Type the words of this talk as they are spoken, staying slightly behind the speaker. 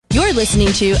You're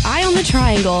listening to Eye on the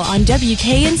Triangle on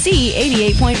WKNC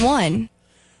 88.1.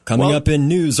 Coming up in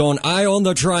news on Eye on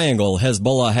the Triangle,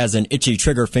 Hezbollah has an itchy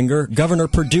trigger finger, Governor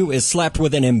Perdue is slapped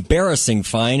with an embarrassing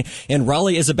fine, and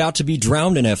Raleigh is about to be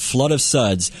drowned in a flood of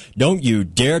suds. Don't you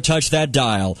dare touch that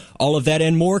dial. All of that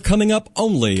and more coming up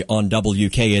only on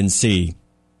WKNC.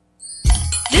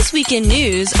 This week in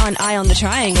news on Eye on the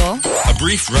Triangle. A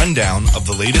brief rundown of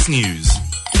the latest news.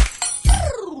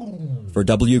 For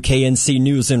WKNC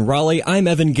News in Raleigh, I'm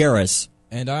Evan Garris.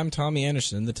 And I'm Tommy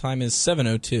Anderson. The time is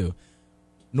 7:02.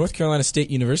 North Carolina State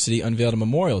University unveiled a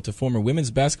memorial to former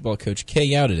women's basketball coach Kay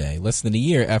Yow today, less than a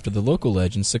year after the local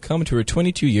legend succumbed to her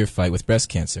 22-year fight with breast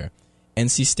cancer.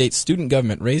 NC State's student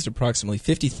government raised approximately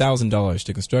 $50,000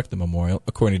 to construct the memorial,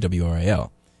 according to WRAL.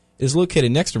 It is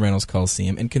located next to Reynolds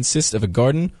Coliseum and consists of a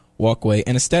garden, walkway,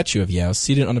 and a statue of Yow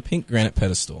seated on a pink granite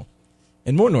pedestal.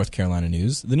 In more North Carolina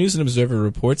news, the News and Observer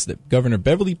reports that Governor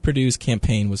Beverly Perdue's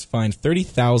campaign was fined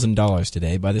 $30,000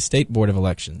 today by the State Board of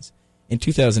Elections. In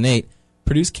 2008,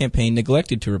 Perdue's campaign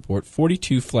neglected to report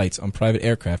 42 flights on private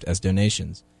aircraft as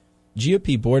donations.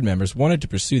 GOP board members wanted to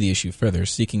pursue the issue further,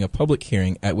 seeking a public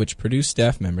hearing at which Perdue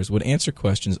staff members would answer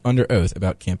questions under oath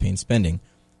about campaign spending.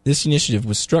 This initiative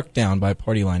was struck down by a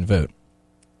party-line vote.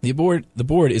 The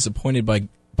board is appointed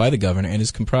by the governor and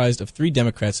is comprised of 3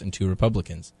 Democrats and 2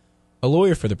 Republicans. A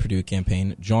lawyer for the Perdue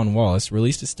campaign, John Wallace,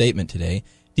 released a statement today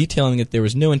detailing that there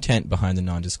was no intent behind the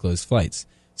non-disclosed flights,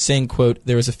 saying, quote,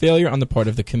 "There is a failure on the part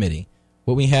of the committee.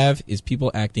 What we have is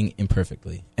people acting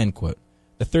imperfectly," end quote.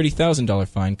 The $30,000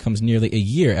 fine comes nearly a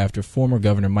year after former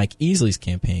Governor Mike Easley's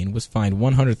campaign was fined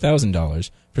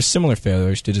 $100,000 for similar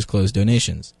failures to disclose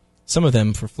donations, some of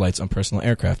them for flights on personal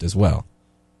aircraft as well.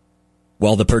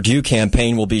 While the Perdue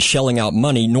campaign will be shelling out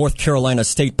money, North Carolina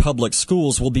State Public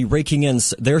Schools will be raking in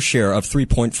their share of a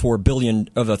 $3.4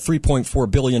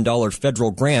 billion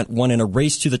federal grant won in a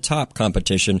Race to the Top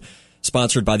competition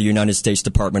sponsored by the United States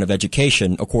Department of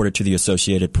Education, according to the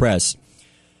Associated Press.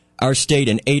 Our state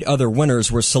and 8 other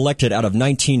winners were selected out of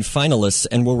 19 finalists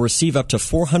and will receive up to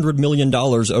 $400 million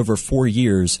over 4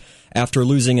 years. After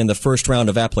losing in the first round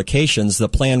of applications, the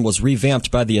plan was revamped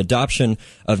by the adoption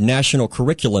of national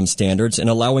curriculum standards and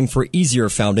allowing for easier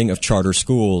founding of charter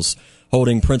schools.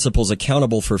 Holding principals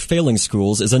accountable for failing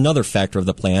schools is another factor of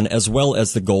the plan, as well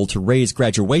as the goal to raise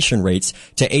graduation rates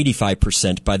to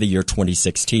 85% by the year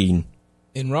 2016.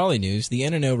 In Raleigh news, the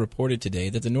NNO reported today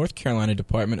that the North Carolina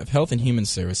Department of Health and Human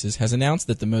Services has announced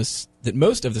that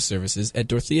most of the services at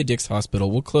Dorothea Dix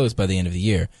Hospital will close by the end of the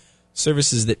year.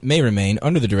 Services that may remain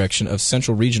under the direction of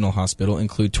Central Regional Hospital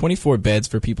include 24 beds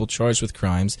for people charged with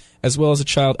crimes, as well as a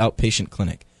child outpatient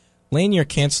clinic. Lanier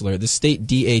Chancellor, the state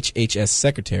DHHS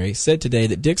secretary, said today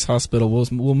that Dix Hospital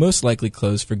will most likely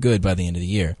close for good by the end of the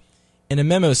year. In a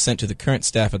memo sent to the current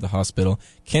staff at the hospital,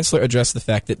 Chancellor addressed the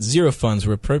fact that 0 funds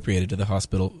were appropriated to the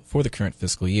hospital for the current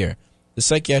fiscal year. The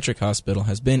psychiatric hospital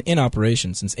has been in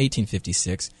operation since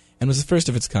 1856 and was the first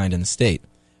of its kind in the state.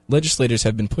 Legislators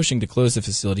have been pushing to close the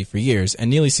facility for years and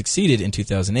nearly succeeded in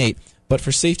 2008, but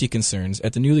for safety concerns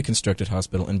at the newly constructed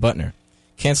hospital in Butner.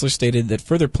 Chancellor stated that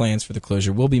further plans for the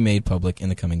closure will be made public in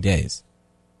the coming days.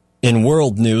 In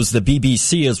world news, the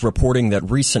BBC is reporting that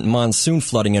recent monsoon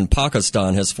flooding in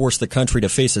Pakistan has forced the country to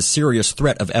face a serious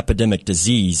threat of epidemic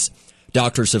disease.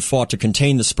 Doctors have fought to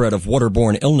contain the spread of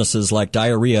waterborne illnesses like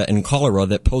diarrhea and cholera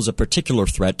that pose a particular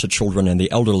threat to children and the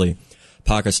elderly.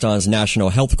 Pakistan's National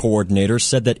Health Coordinator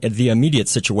said that the immediate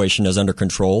situation is under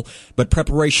control, but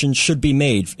preparations should be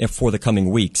made for the coming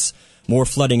weeks. More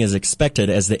flooding is expected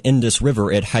as the Indus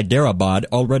River at Hyderabad,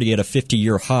 already at a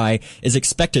 50-year high, is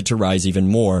expected to rise even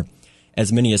more.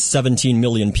 As many as 17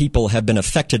 million people have been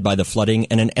affected by the flooding,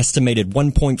 and an estimated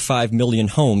 1.5 million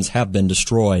homes have been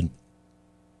destroyed.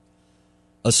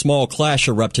 A small clash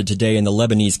erupted today in the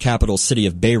Lebanese capital city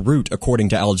of Beirut, according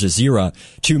to Al Jazeera.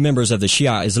 2 members of the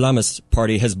Shia Islamist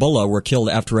party Hezbollah were killed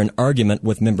after an argument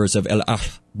with members of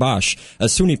Al-Ahbash, a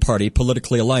Sunni party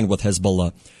politically aligned with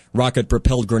Hezbollah.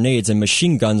 Rocket-propelled grenades and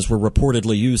machine guns were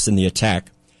reportedly used in the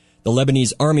attack. The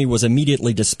Lebanese army was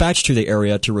immediately dispatched to the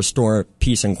area to restore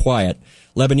peace and quiet.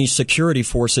 Lebanese security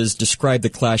forces described the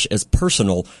clash as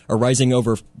personal, arising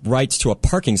over rights to a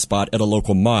parking spot at a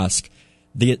local mosque.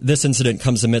 This incident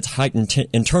comes amidst heightened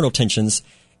internal tensions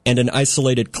and an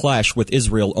isolated clash with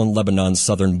Israel on Lebanon's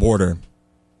southern border.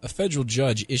 A federal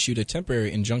judge issued a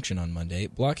temporary injunction on Monday,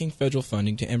 blocking federal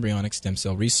funding to embryonic stem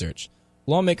cell research.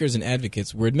 Lawmakers and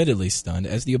advocates were admittedly stunned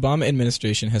as the Obama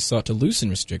administration has sought to loosen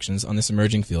restrictions on this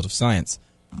emerging field of science.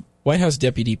 White House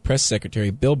Deputy Press Secretary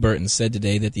Bill Burton said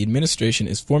today that the administration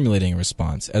is formulating a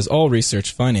response, as all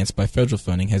research financed by federal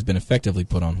funding has been effectively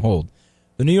put on hold.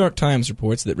 The New York Times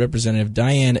reports that Representative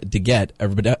Diane DeGette,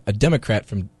 a Democrat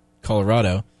from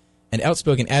Colorado, an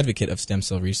outspoken advocate of stem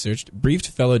cell research, briefed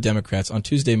fellow Democrats on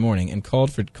Tuesday morning and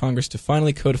called for Congress to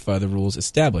finally codify the rules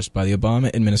established by the Obama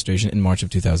administration in March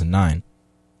of 2009.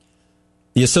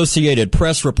 The Associated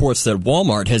Press reports that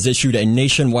Walmart has issued a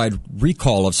nationwide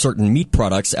recall of certain meat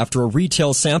products after a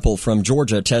retail sample from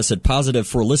Georgia tested positive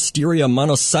for Listeria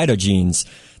monocytogenes.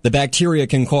 The bacteria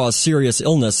can cause serious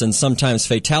illness and sometimes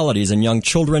fatalities in young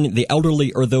children, the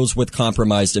elderly, or those with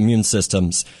compromised immune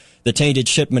systems. The tainted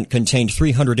shipment contained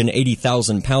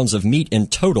 380,000 pounds of meat in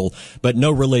total, but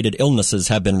no related illnesses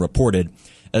have been reported.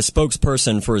 A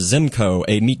spokesperson for Zimco,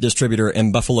 a meat distributor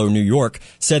in Buffalo, New York,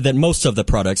 said that most of the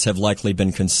products have likely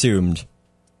been consumed.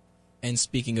 And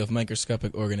speaking of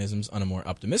microscopic organisms on a more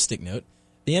optimistic note,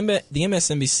 the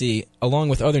MSNBC, along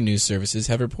with other news services,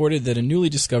 have reported that a newly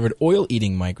discovered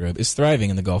oil-eating microbe is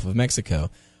thriving in the Gulf of Mexico.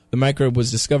 The microbe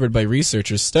was discovered by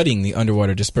researchers studying the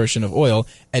underwater dispersion of oil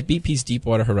at BP's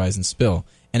Deepwater Horizon spill,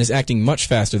 and is acting much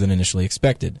faster than initially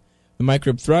expected. The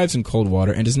microbe thrives in cold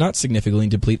water and does not significantly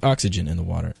deplete oxygen in the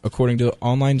water, according to the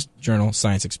online journal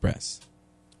Science Express.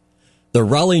 The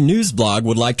Raleigh News Blog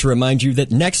would like to remind you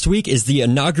that next week is the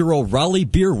inaugural Raleigh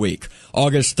Beer Week.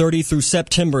 August 30 through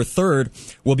September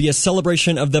 3rd will be a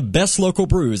celebration of the best local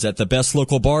brews at the best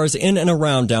local bars in and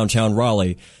around downtown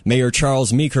Raleigh. Mayor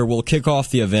Charles Meeker will kick off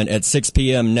the event at 6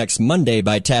 p.m. next Monday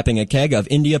by tapping a keg of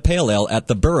India Pale Ale at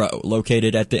the Borough,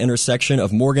 located at the intersection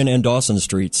of Morgan and Dawson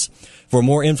Streets. For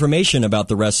more information about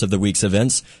the rest of the week's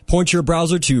events, point your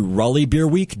browser to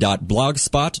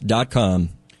raleighbeerweek.blogspot.com.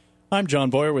 I'm John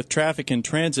Boyer with Traffic and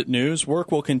Transit News.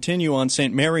 Work will continue on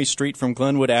St. Mary Street from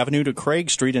Glenwood Avenue to Craig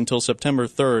Street until September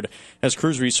 3rd. As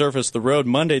crews resurface the road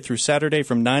Monday through Saturday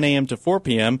from 9 a.m. to 4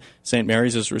 p.m., St.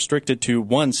 Mary's is restricted to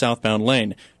one southbound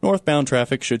lane. Northbound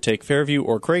traffic should take Fairview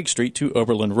or Craig Street to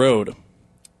Oberlin Road.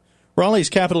 Raleigh's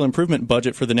capital improvement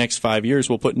budget for the next 5 years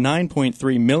will put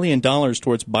 $9.3 million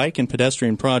towards bike and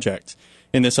pedestrian projects.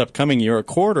 In this upcoming year,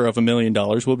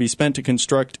 $250,000 will be spent to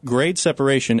construct grade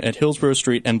separation at Hillsborough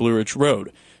Street and Blue Ridge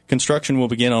Road. Construction will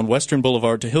begin on Western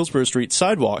Boulevard to Hillsborough Street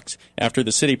sidewalks after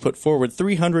the city put forward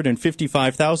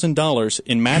 $355,000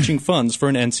 in matching funds for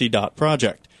an NCDOT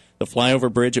project. The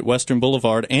flyover bridge at Western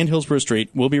Boulevard and Hillsborough Street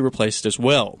will be replaced as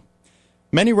well.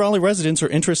 Many Raleigh residents are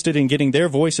interested in getting their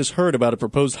voices heard about a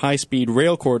proposed high-speed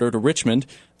rail corridor to Richmond.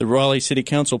 The Raleigh City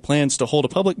Council plans to hold a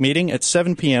public meeting at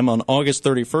 7 p.m. on August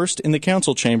 31st in the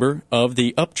council chamber of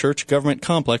the Upchurch Government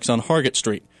Complex on Hargett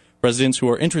Street. Residents who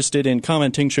are interested in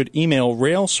commenting should email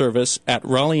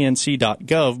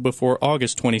railservice@raleignc.gov before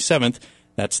August 27th.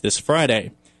 That's this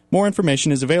Friday. More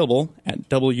information is available at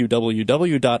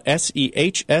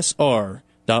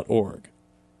www.sehsr.org.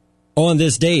 On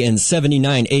this day in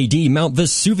 79 AD, Mount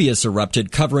Vesuvius erupted,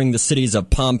 covering the cities of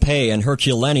Pompeii and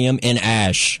Herculaneum in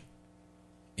ash.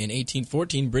 In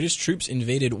 1814, British troops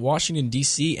invaded Washington,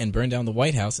 D.C. and burned down the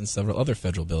White House and several other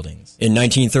federal buildings. In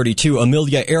 1932,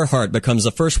 Amelia Earhart becomes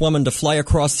the first woman to fly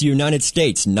across the United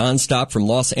States, nonstop from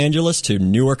Los Angeles to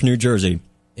Newark, New Jersey.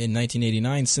 In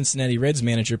 1989, Cincinnati Reds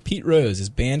manager Pete Rose is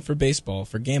banned for baseball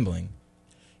for gambling.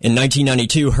 In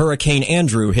 1992, Hurricane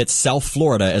Andrew hits South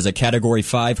Florida as a Category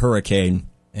 5 hurricane.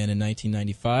 And in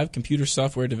 1995, computer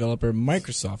software developer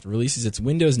Microsoft releases its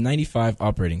Windows 95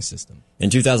 operating system.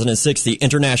 In 2006, the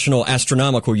International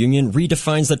Astronomical Union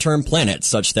redefines the term planet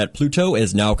such that Pluto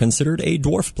is now considered a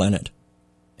dwarf planet.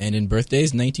 And in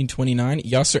birthdays, 1929,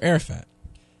 Yasser Arafat.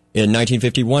 In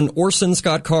 1951, Orson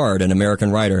Scott Card, an American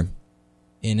writer.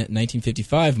 In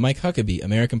 1955, Mike Huckabee,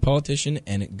 American politician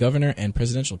and governor and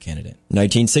presidential candidate.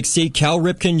 1960, Cal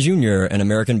Ripken Jr., an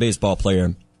American baseball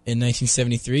player. In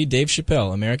 1973, Dave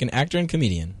Chappelle, American actor and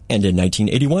comedian. And in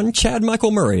 1981, Chad Michael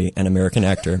Murray, an American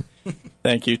actor.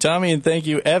 Thank you, Tommy, and thank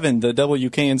you, Evan. The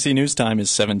WKNC News Time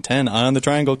is 7:10. Eye on the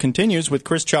Triangle continues with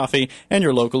Chris Chaffee and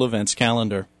your local events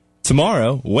calendar.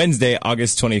 Tomorrow, Wednesday,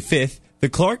 August 25th, the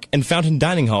Clark and Fountain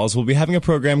Dining Halls will be having a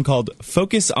program called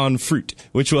Focus on Fruit,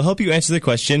 which will help you answer the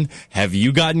question, have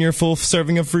you gotten your full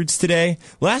serving of fruits today?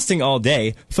 Lasting all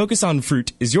day, Focus on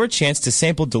Fruit is your chance to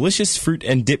sample delicious fruit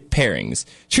and dip pairings.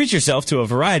 Treat yourself to a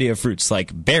variety of fruits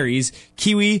like berries,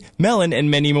 kiwi, melon,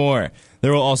 and many more.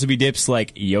 There will also be dips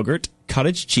like yogurt,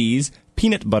 cottage cheese,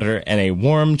 peanut butter, and a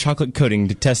warm chocolate coating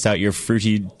to test out your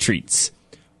fruity treats.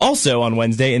 Also on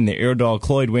Wednesday in the Iredell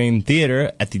Cloyd Wayne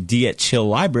Theater at the D.H. Hill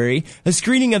Library, a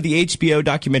screening of the HBO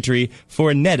documentary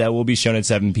For Neda will be shown at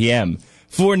 7 p.m.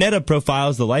 For Neda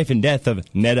profiles the life and death of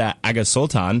Neda Aga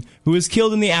Sultan, who was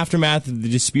killed in the aftermath of the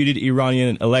disputed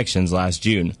Iranian elections last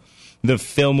June. The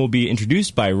film will be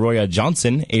introduced by Roya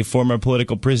Johnson, a former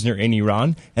political prisoner in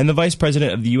Iran, and the vice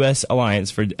president of the U.S.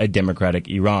 Alliance for a Democratic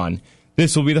Iran.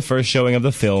 This will be the first showing of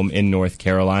the film in North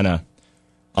Carolina.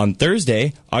 On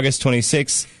Thursday, August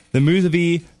 26th, the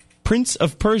movie Prince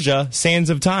of Persia, Sands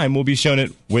of Time will be shown at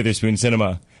Witherspoon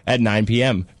Cinema at 9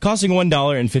 p.m., costing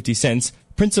 $1.50.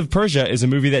 Prince of Persia is a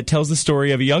movie that tells the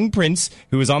story of a young prince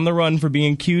who is on the run for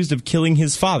being accused of killing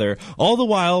his father, all the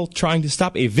while trying to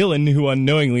stop a villain who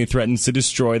unknowingly threatens to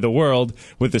destroy the world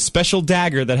with a special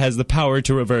dagger that has the power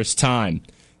to reverse time.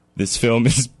 This film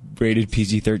is rated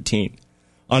PG-13.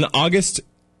 On August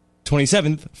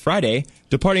 27th, Friday,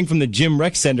 departing from the Gym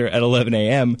Rec Center at 11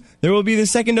 a.m., there will be the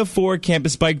second of 4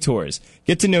 campus bike tours.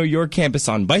 Get to know your campus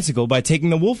on bicycle by taking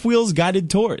the Wolf Wheels guided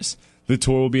tours. The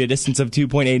tour will be a distance of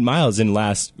 2.8 miles and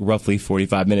last roughly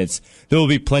 45 minutes. There will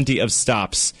be plenty of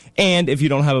stops. And if you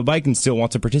don't have a bike and still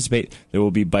want to participate, there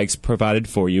will be bikes provided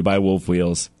for you by Wolf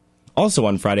Wheels. Also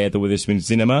on Friday at the Witherspoon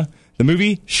Cinema, the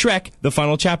movie Shrek, the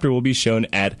final chapter, will be shown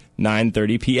at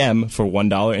 9:30 p.m. for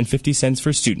 $1.50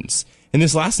 for students. In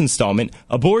this last installment,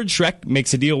 a bored Shrek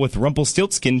makes a deal with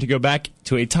Rumpelstiltskin to go back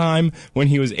to a time when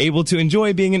he was able to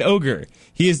enjoy being an ogre.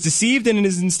 He is deceived and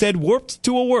is instead warped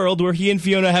to a world where he and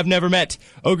Fiona have never met.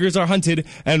 Ogres are hunted,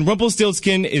 and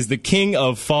Rumpelstiltskin is the king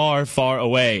of far, far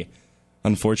away.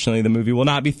 Unfortunately, the movie will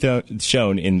not be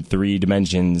shown in 3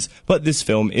 dimensions, but this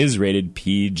film is rated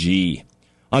PG.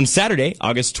 On Saturday,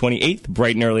 August 28th,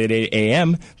 bright and early at 8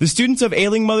 a.m., the students of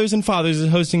Ailing Mothers and Fathers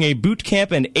is hosting a boot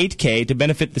camp and 8K to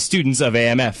benefit the students of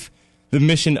AMF. The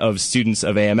mission of students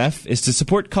of AMF is to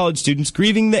support college students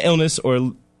grieving the illness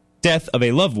or death of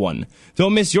a loved one.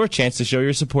 Don't miss your chance to show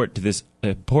your support to this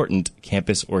important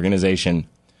campus organization.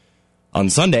 On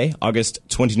Sunday, August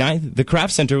 29th, the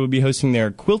Craft Center will be hosting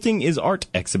their Quilting is Art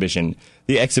exhibition.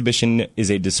 The exhibition is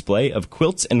a display of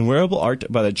quilts and wearable art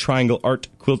by the Triangle Art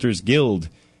Quilters Guild.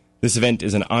 This event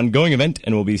is an ongoing event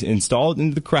and will be installed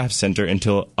into the Craft Center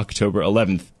until October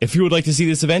 11th. If you would like to see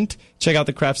this event, check out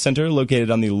the Craft Center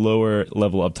located on the lower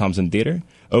level of Thompson Theater.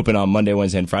 Open on Monday,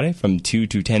 Wednesday, and Friday from 2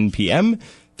 to 10 p.m.,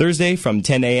 Thursday from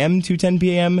 10 a.m. to 10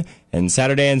 p.m., and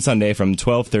Saturday and Sunday from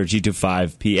 12:30 to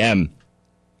 5 p.m.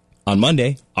 On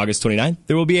Monday, August 29th,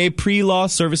 there will be a pre-law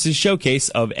services showcase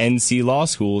of NC Law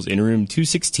Schools in room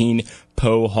 216,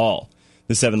 Poe Hall.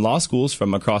 The 7 law schools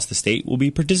from across the state will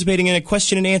be participating in a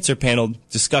question and answer panel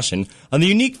discussion on the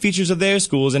unique features of their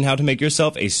schools and how to make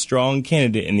yourself a strong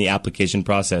candidate in the application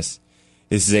process.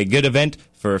 This is a good event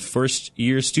for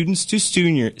first-year students to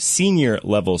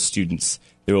senior-level students.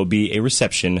 There will be a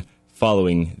reception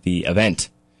following the event.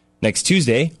 Next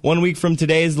Tuesday, 1 week from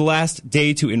today, is the last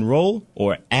day to enroll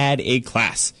or add a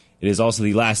class. It is also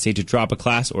the last day to drop a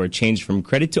class or change from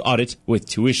credit to audit with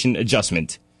tuition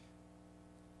adjustment.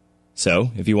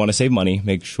 So, if you want to save money,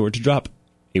 make sure to drop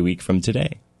a week from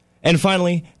today. And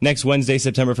finally, next Wednesday,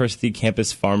 September 1st, the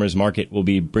Campus Farmers Market will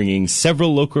be bringing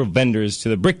several local vendors to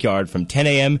the Brickyard from 10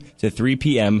 a.m. to 3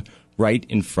 p.m. right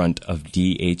in front of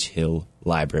D.H. Hill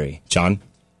Library. John?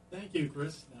 Thank you,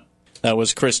 Chris. That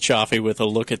was Chris Chaffee with a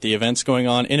look at the events going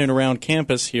on in and around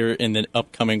campus here in the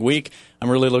upcoming week. I'm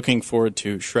really looking forward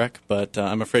to Shrek, but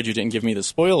I'm afraid you didn't give me the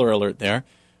spoiler alert there.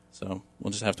 So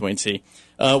we'll just have to wait and see.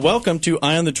 Welcome to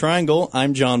Eye on the Triangle.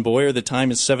 I'm John Boyer. The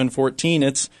time is 7:14.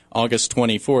 It's August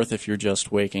 24th if you're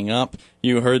just waking up.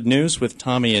 You heard news with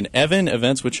Tommy and Evan,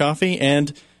 events with Chaffee,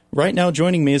 and right now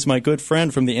joining me is my good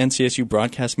friend from the NCSU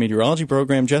Broadcast Meteorology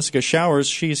Program, Jessica Showers.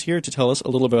 She's here to tell us a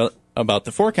little bit about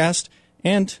the forecast,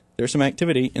 and there's some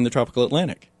activity in the tropical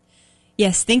Atlantic.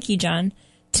 Yes, thank you, John.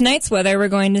 Tonight's weather, we're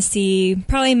going to see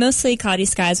probably mostly cloudy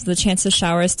skies with a chance of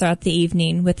showers throughout the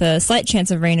evening with a slight chance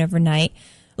of rain overnight.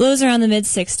 Lows around the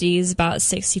mid-60s, about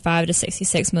 65 to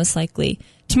 66 most likely.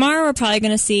 Tomorrow we're probably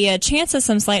going to see a chance of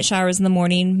some slight showers in the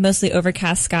morning, mostly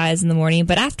overcast skies in the morning,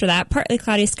 but after that, partly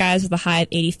cloudy skies with a high of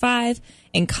 85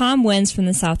 and calm winds from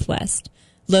the southwest.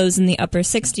 Lows in the upper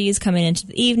 60s coming into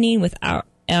the evening with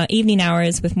evening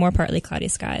hours with more partly cloudy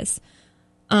skies.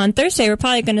 On Thursday, we're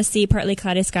probably going to see partly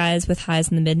cloudy skies with highs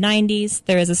in the mid-90s.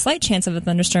 There is a slight chance of a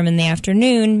thunderstorm in the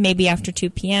afternoon, maybe after 2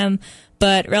 p.m.,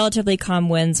 but relatively calm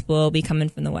winds will be coming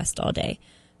from the west all day.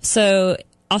 So,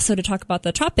 also to talk about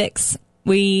the tropics,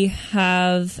 we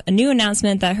have a new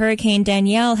announcement that Hurricane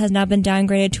Danielle has now been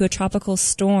downgraded to a tropical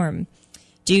storm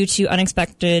due to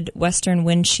unexpected western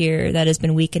wind shear that has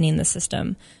been weakening the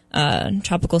system.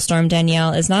 Tropical Storm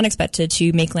Danielle is not expected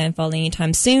to make landfall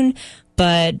anytime soon,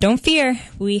 but don't fear,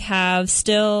 we have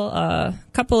still a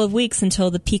couple of weeks until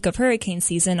the peak of hurricane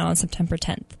season on September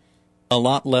 10th. A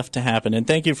lot left to happen, and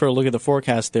thank you for a look at the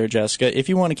forecast there, Jessica. If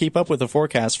you want to keep up with the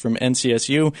forecast from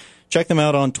NCSU, check them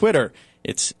out on Twitter.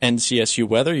 It's NCSU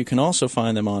Weather. You can also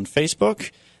find them on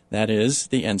Facebook. That is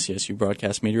the NCSU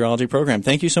Broadcast Meteorology Program.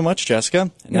 Thank you so much,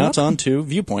 Jessica. And now it's on to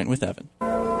Viewpoint with Evan.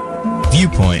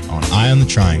 Viewpoint on Eye on the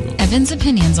Triangle. Evan's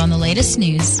opinions on the latest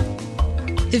news.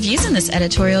 The views in this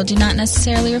editorial do not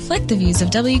necessarily reflect the views of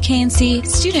WKNC,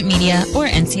 student media, or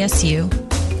NCSU.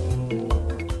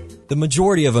 The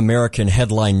majority of American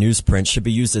headline newsprint should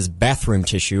be used as bathroom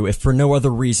tissue if for no other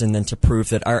reason than to prove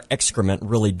that our excrement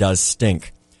really does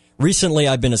stink. Recently,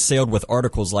 I've been assailed with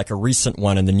articles like a recent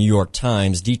one in the New York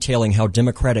Times detailing how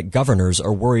Democratic governors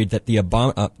are worried that the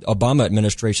Obama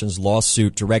administration's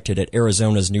lawsuit directed at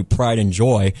Arizona's new Pride and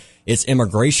Joy, its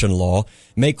immigration law,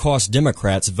 may cost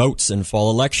Democrats votes in fall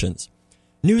elections.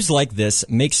 News like this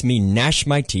makes me gnash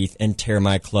my teeth and tear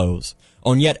my clothes.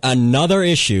 On yet another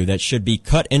issue that should be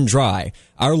cut and dry,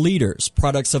 our leaders,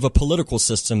 products of a political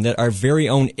system that our very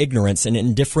own ignorance and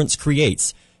indifference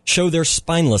creates, show their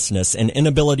spinelessness and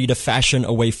inability to fashion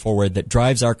a way forward that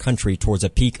drives our country towards a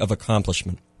peak of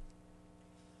accomplishment.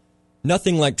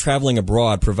 Nothing like traveling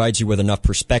abroad provides you with enough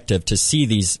perspective to see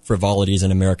these frivolities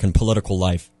in American political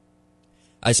life.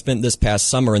 I spent this past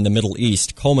summer in the Middle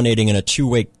East, culminating in a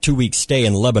two-week stay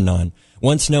in Lebanon.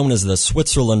 Once known as the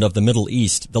Switzerland of the Middle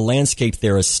East, the landscape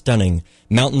there is stunning.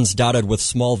 Mountains dotted with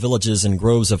small villages and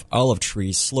groves of olive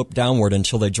trees slope downward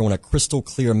until they join a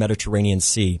crystal-clear Mediterranean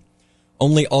Sea.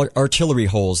 Only artillery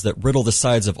holes that riddle the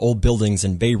sides of old buildings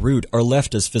in Beirut are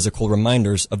left as physical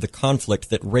reminders of the conflict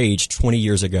that raged 20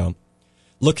 years ago.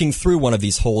 Looking through one of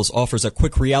these holes offers a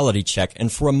quick reality check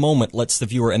and for a moment lets the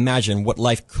viewer imagine what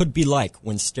life could be like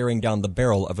when staring down the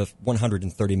barrel of a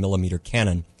 130mm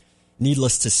cannon.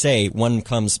 Needless to say, one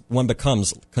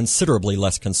becomes considerably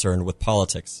less concerned with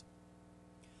politics.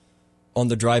 On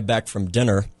the drive back from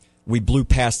dinner, we blew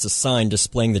past a sign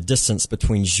displaying the distance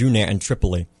between Juné and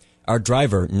Tripoli. Our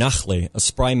driver, Nachli, a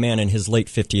spry man in his late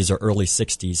 50s or early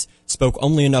 60s, spoke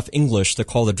only enough English to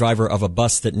call the driver of a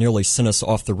bus that nearly sent us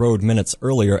off the road minutes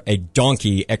earlier a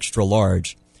donkey extra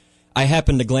large. I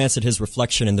happened to glance at his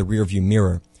reflection in the rearview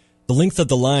mirror. The length of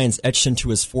the lines etched into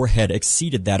his forehead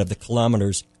exceeded that of the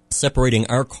kilometers separating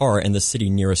our car and the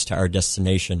city nearest to our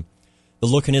destination. The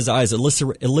look in his eyes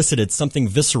elicited something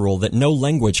visceral that no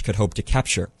language could hope to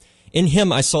capture. In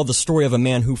him, I saw the story of a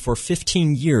man who for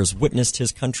 15 years witnessed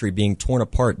his country being torn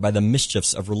apart by the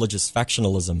mischiefs of religious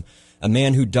factionalism, a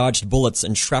man who dodged bullets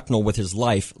and shrapnel with his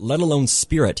life, let alone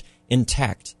spirit,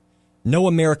 intact. No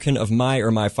American of my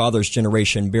or my father's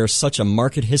generation bears such a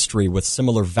marked history with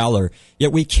similar valor,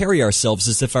 yet we carry ourselves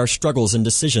as if our struggles and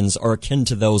decisions are akin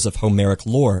to those of Homeric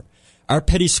lore. Our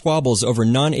petty squabbles over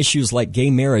non-issues like gay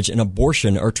marriage and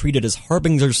abortion are treated as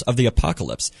harbingers of the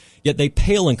apocalypse, yet they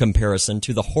pale in comparison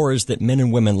to the horrors that men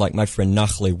and women like my friend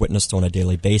Nachli witnessed on a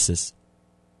daily basis.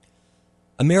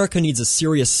 America needs a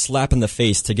serious slap in the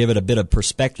face to give it a bit of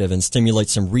perspective and stimulate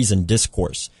some reasoned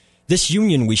discourse. This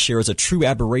union we share is a true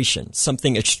aberration,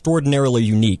 something extraordinarily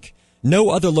unique.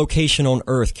 No other location on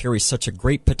Earth carries such a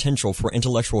great potential for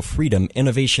intellectual freedom,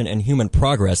 innovation, and human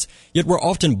progress, yet we're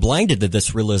often blinded to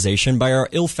this realization by our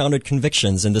ill-founded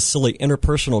convictions and the silly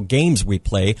interpersonal games we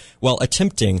play while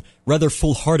attempting, rather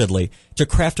foolhardily, to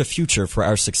craft a future for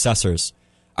our successors.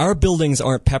 Our buildings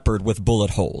aren't peppered with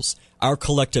bullet holes. Our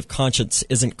collective conscience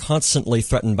isn't constantly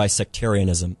threatened by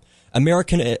sectarianism.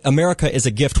 America is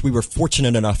a gift we were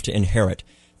fortunate enough to inherit.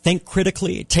 Think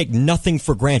critically, take nothing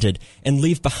for granted, and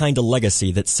leave behind a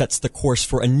legacy that sets the course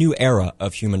for a new era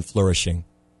of human flourishing.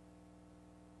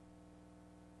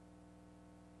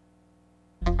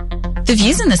 The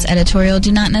views in this editorial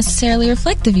do not necessarily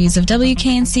reflect the views of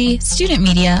WKNC, student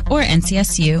media, or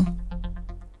NCSU.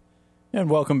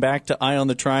 And welcome back to Eye on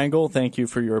the Triangle. Thank you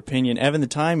for your opinion. Evan, the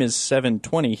time is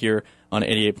 7:20 here on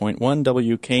 88.1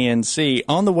 WKNC.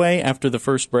 On the way after the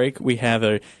first break, we have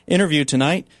an interview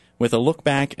tonight with a look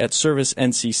back at Service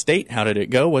NC State. How did it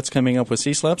go? What's coming up with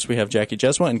C-Sleps? We have Jackie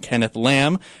Jeswa and Kenneth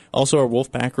Lamb. Also our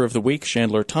Wolfpacker of the Week,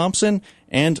 Chandler Thompson.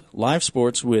 And live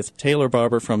sports with Taylor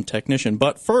Barber from Technician.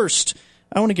 But first,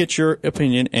 I want to get your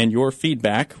opinion and your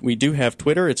feedback. We do have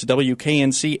Twitter. It's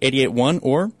WKNC881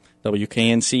 or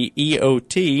WKNC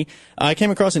EOT. I came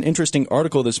across an interesting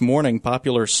article this morning.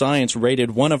 Popular Science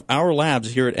rated one of our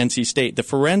labs here at NC State, the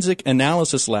Forensic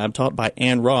Analysis Lab taught by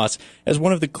Ann Ross, as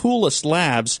one of the coolest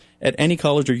labs at any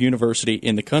college or university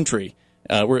in the country.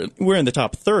 We're in the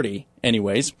top 30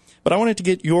 anyways. But I wanted to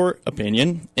get your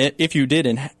opinion. If you did,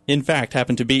 in fact,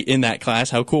 happen to be in that class,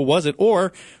 how cool was it?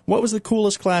 Or what was the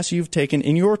coolest class you've taken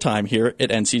in your time here at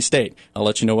NC State? I'll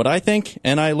let you know what I think,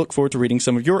 and I look forward to reading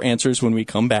some of your answers when we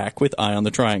come back with Eye on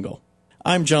the Triangle.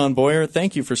 I'm John Boyer.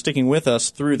 Thank you for sticking with us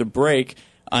through the break.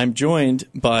 I'm joined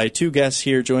by two guests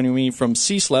here joining me from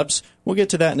C-Sleps. We'll get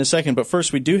to that in a second, but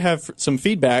first we do have some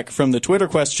feedback from the Twitter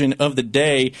question of the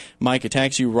day. Mike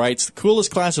Ataxu writes, the coolest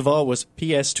class of all was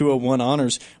PS 201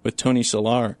 Honors with Tony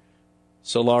Solar.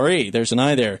 Solari, there's an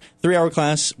I there. 3-hour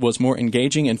class was more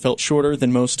engaging and felt shorter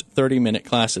than most 30-minute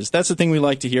classes. That's the thing we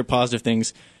like to hear, positive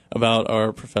things about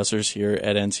our professors here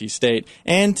at NC State.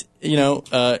 And,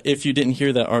 if you didn't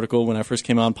hear that article when I first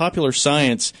came on, Popular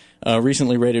Science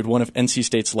recently rated one of NC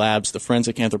State's labs, the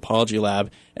Forensic Anthropology Lab,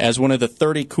 as one of the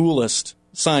 30 coolest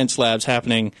science labs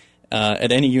happening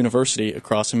at any university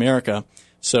across America.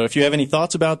 So if you have any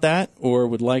thoughts about that or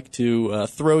would like to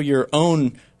throw your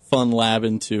own fun lab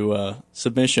into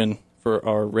submission for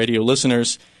our radio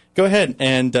listeners, go ahead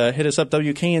and hit us up,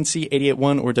 WKNC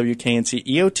 88.1 or WKNC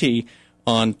EOT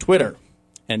on Twitter.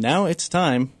 And now it's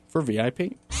time for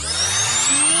VIP.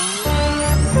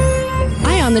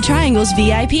 Eye on the Triangle's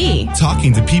VIP.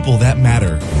 Talking to people that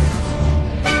matter.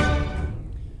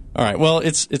 All right, well,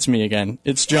 it's me again.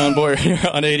 It's John Boyer here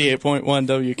on 88.1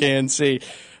 WKNC.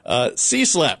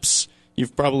 CSLEPs.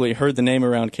 You've probably heard the name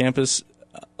around campus.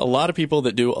 A lot of people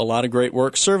that do a lot of great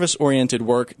work, service-oriented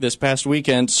work. This past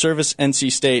weekend, Service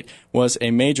NC State was a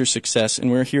major success,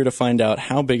 and we're here to find out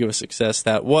how big of a success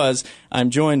that was. I'm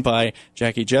joined by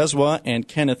Jackie Jeswa and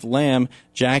Kenneth Lamb.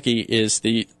 Jackie is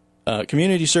the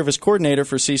Community Service Coordinator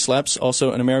for CSLEPs,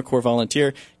 also an AmeriCorps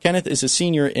volunteer. Kenneth is a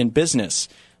senior in business.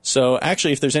 So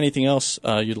actually, if there's anything else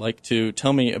you'd like to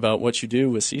tell me about what you do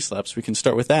with CSLEPs, we can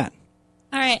start with that.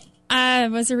 All right. I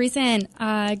was a recent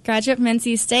graduate from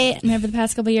NC State, and over the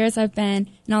past couple of years, I've been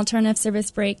an alternative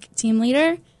service break team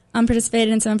leader.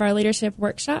 Participated in some of our leadership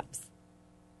workshops.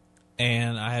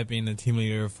 And I have been the team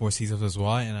leader for CSLEPs as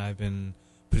well, and I've been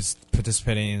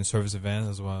participating in service events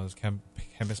as well as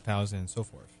campus pals and so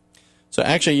forth. So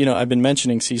actually, I've been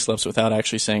mentioning CSLEPs without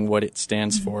actually saying what it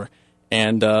stands for.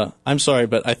 And I'm sorry,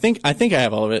 but I think I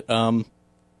have all of it.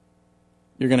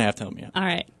 You're going to have to help me out. All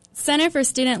right. Center for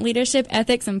Student Leadership,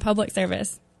 Ethics, and Public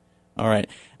Service. All right.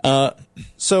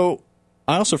 So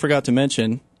I also forgot to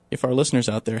mention, if our listeners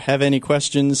out there have any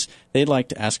questions they'd like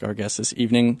to ask our guests this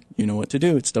evening, you know what to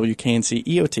do. It's WKNC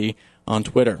EOT on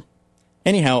Twitter.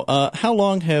 Anyhow, how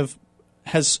long has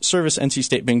Service NC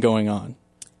State been going on?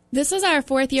 This was our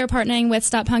 4th year partnering with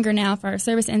Stop Hunger Now for our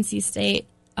Service NC State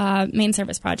main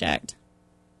service project.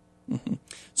 Mm-hmm.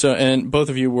 So, and both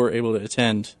of you were able to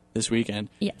attend this weekend.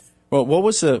 Yes. Well, what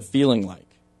was the feeling like?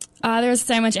 There was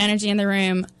so much energy in the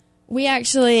room. We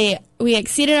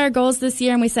exceeded our goals this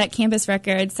year, and we set campus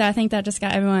records. So I think that just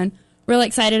got everyone really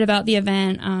excited about the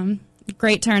event.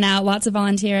 Great turnout, lots of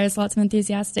volunteers, lots of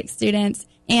enthusiastic students,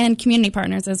 and community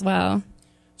partners as well.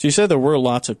 So you said there were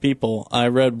lots of people. I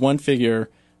read one figure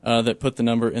that put the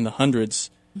number in the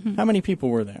hundreds. Mm-hmm. How many people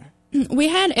were there? We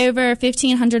had over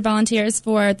 1,500 volunteers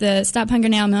for the Stop Hunger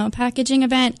Now meal packaging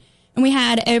event, and we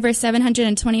had over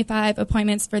 725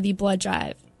 appointments for the blood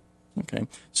drive. Okay.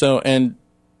 So, and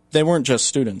they weren't just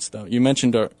students, though. You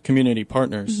mentioned our community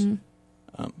partners.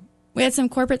 Mm-hmm. We had some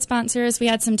corporate sponsors. We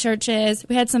had some churches.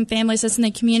 We had some families just in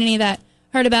the community that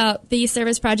heard about the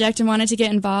service project and wanted to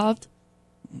get involved.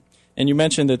 And you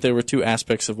mentioned that there were two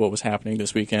aspects of what was happening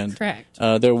this weekend. Correct.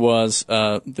 There was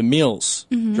the meals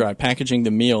mm-hmm. drive, packaging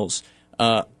the meals.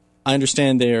 I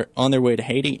understand they're on their way to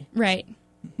Haiti. Right.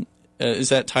 Is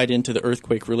that tied into the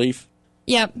earthquake relief?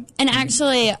 Yep. And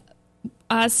actually,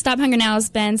 Stop Hunger Now has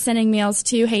been sending meals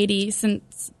to Haiti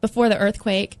since before the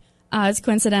earthquake. It's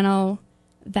coincidental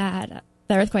that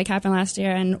the earthquake happened last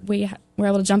year, and we were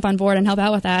able to jump on board and help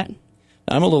out with that.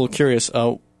 I'm a little curious.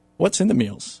 What's in the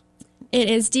meals? It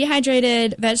is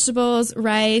dehydrated vegetables,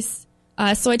 rice,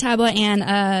 soy tablet, and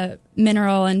a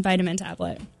mineral and vitamin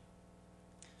tablet.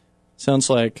 Sounds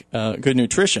like good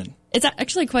nutrition. It's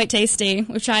actually quite tasty.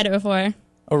 We've tried it before.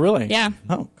 Oh, really? Yeah.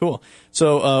 Oh, cool.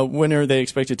 So when are they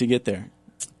expected to get there?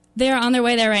 They're on their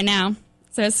way there right now.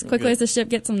 So as quickly as the ship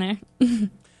gets them there.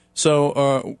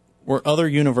 So were other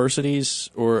universities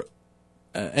or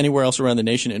anywhere else around the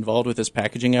nation involved with this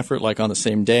packaging effort, like on the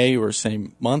same day or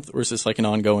same month, or is this like an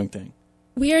ongoing thing?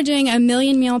 We are doing a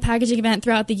million meal packaging event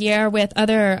throughout the year with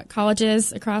other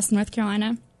colleges across North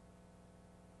Carolina.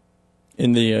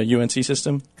 In the UNC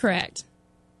system? Correct.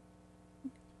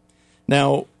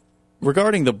 Now,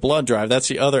 regarding the blood drive, that's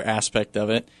the other aspect of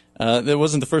it. That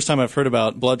wasn't the first time I've heard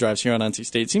about blood drives here on NC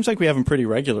State. It seems like we have them pretty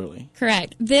regularly.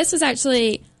 Correct. This was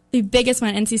actually the biggest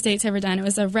one NC State's ever done. It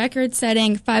was a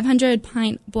record-setting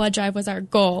 500-pint blood drive was our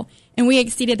goal, and we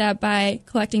exceeded that by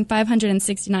collecting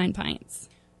 569 pints.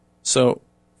 So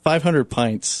 500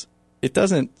 pints, it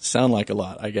doesn't sound like a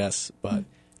lot, I guess, but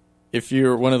if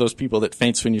you're one of those people that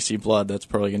faints when you see blood, that's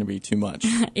probably going to be too much.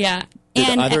 Yeah.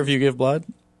 Did either of you give blood?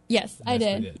 Yes, I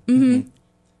did. Mm-hmm.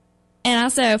 And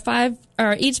also,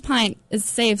 each pint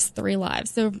saves 3 lives.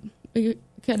 So we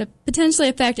could potentially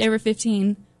affect over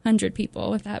 1,500 people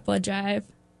with that blood drive.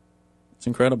 It's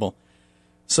incredible.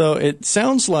 So it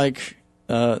sounds like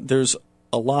there's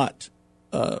a lot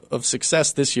of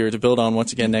success this year to build on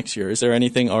once again next year. Is there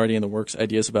anything already in the works,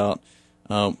 ideas about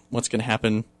what's going to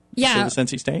happen for Service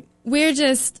NC State? We're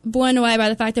just blown away by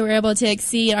the fact that we're able to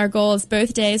exceed our goals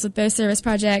both days with both service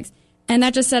projects. And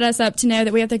that just set us up to know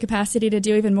that we have the capacity to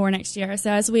do even more next year.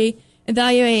 So as we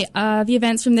evaluate the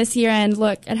events from this year and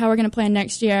look at how we're going to plan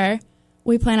next year,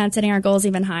 we plan on setting our goals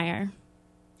even higher.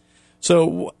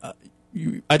 So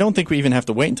I don't think we even have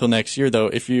to wait until next year, though.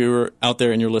 If you're out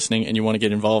there and you're listening and you want to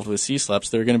get involved with CSLEPs,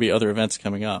 there are going to be other events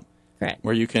coming up. Correct.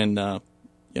 Where you can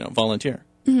volunteer.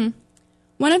 Mm-hmm.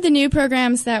 One of the new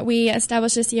programs that we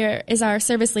established this year is our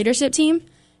service leadership team.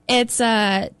 It's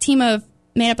a team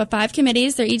made up of 5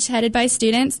 committees. They're each headed by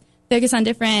students, focus on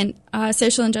different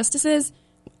social injustices.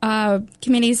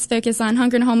 Committees focus on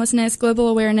hunger and homelessness, global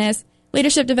awareness,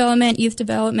 leadership development, youth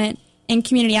development, and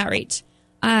community outreach.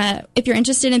 If you're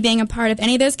interested in being a part of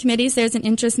any of those committees, there's an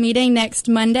interest meeting next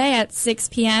Monday at 6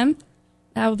 p.m.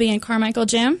 That will be in Carmichael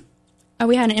Gym.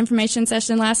 We had an information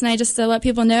session last night just to let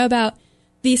people know about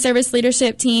the service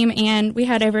leadership team, and we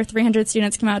had over 300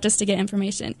 students come out just to get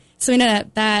information. So we know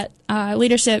that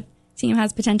leadership team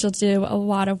has potential to do a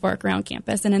lot of work around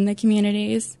campus and in the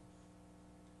communities.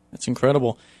 That's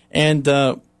incredible. And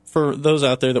for those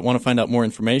out there that want to find out more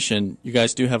information, you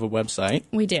guys do have a website.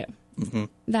 We do. Mm-hmm.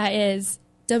 That is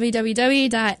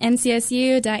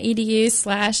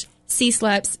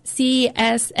www.ncsu.edu/CSLEPs,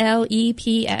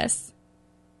 CSLEPS.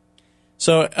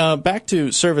 So back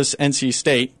to Service NC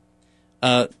State.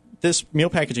 This meal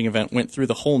packaging event went through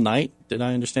the whole night. Did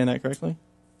I understand that correctly?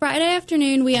 Friday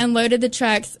afternoon, we unloaded the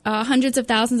trucks. Hundreds of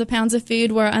thousands of pounds of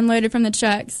food were unloaded from the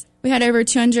trucks. We had over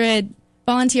 200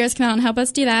 volunteers come out and help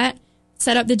us do that,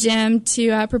 set up the gym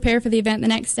to prepare for the event the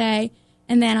next day.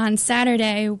 And then on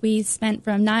Saturday, we spent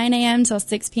from 9 a.m. till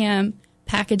 6 p.m.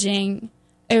 packaging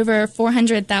over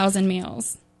 400,000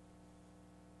 meals.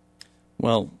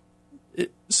 Well,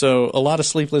 so a lot of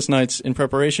sleepless nights in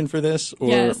preparation for this? Or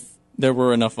yes. There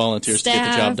were enough volunteers Staff, to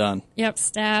get the job done? Yep,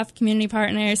 staff, community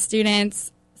partners,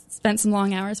 students spent some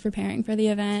long hours preparing for the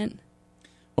event.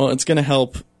 Well, it's going to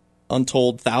help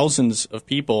untold thousands of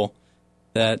people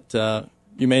that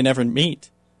you may never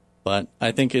meet. But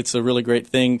I think it's a really great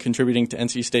thing contributing to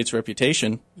NC State's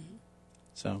reputation. Mm-hmm.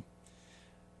 So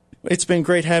it's been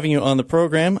great having you on the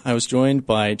program. I was joined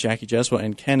by Jackie Jeswa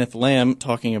and Kenneth Lamb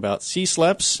talking about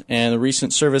CSLEPs and the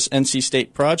recent Service NC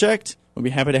State project. We'll be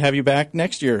happy to have you back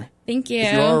next year. Thank you.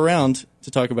 If you are around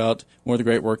to talk about more of the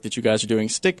great work that you guys are doing,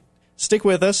 stick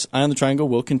with us. Eye on the Triangle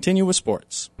will continue with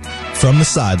sports. From the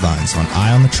sidelines on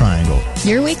Eye on the Triangle.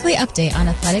 Your weekly update on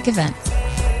athletic events.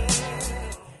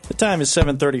 The time is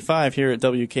 7:35 here at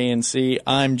WKNC.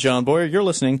 I'm John Boyer. You're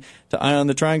listening to Eye on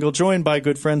the Triangle, joined by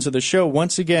good friends of the show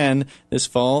once again this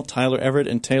fall. Tyler Everett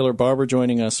and Taylor Barber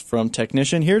joining us from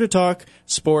Technician, here to talk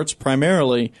sports,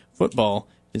 primarily football.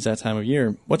 Is that time of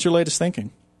year. What's your latest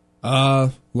thinking?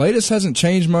 Latest hasn't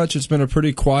changed much. It's been a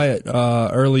pretty quiet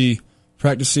early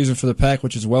practice season for the Pack,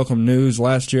 which is welcome news.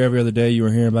 Last year, every other day, you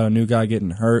were hearing about a new guy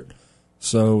getting hurt.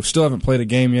 So still haven't played a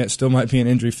game yet. Still might be an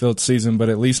injury-filled season, but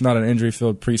at least not an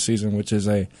injury-filled preseason, which is,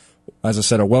 as I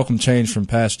said, a welcome change from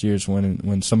past years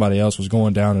when somebody else was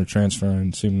going down or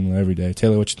transferring seemingly every day.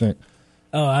 Taylor, what you think?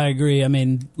 Oh, I agree. I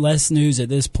mean, less news at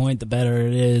this point, the better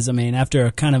it is. I mean, after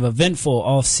a kind of eventful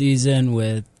off-season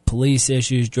with police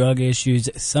issues, drug issues,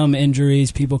 some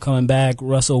injuries, people coming back,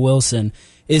 Russell Wilson,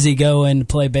 is he going to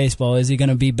play baseball? Is he going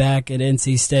to be back at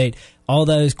NC State? All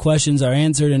those questions are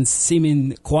answered and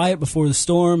seeming quiet before the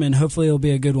storm, and hopefully it'll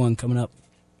be a good one coming up.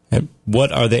 And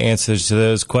what are the answers to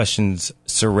those questions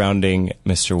surrounding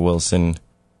Mr. Wilson?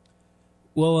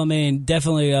 Well, I mean,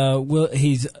 definitely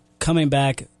he's coming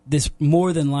back. This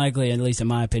more than likely, at least in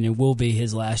my opinion, will be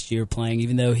his last year playing,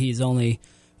 even though he's only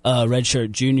a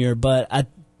redshirt junior. But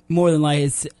more than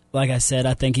likely, like I said,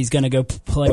 I think he's going to go play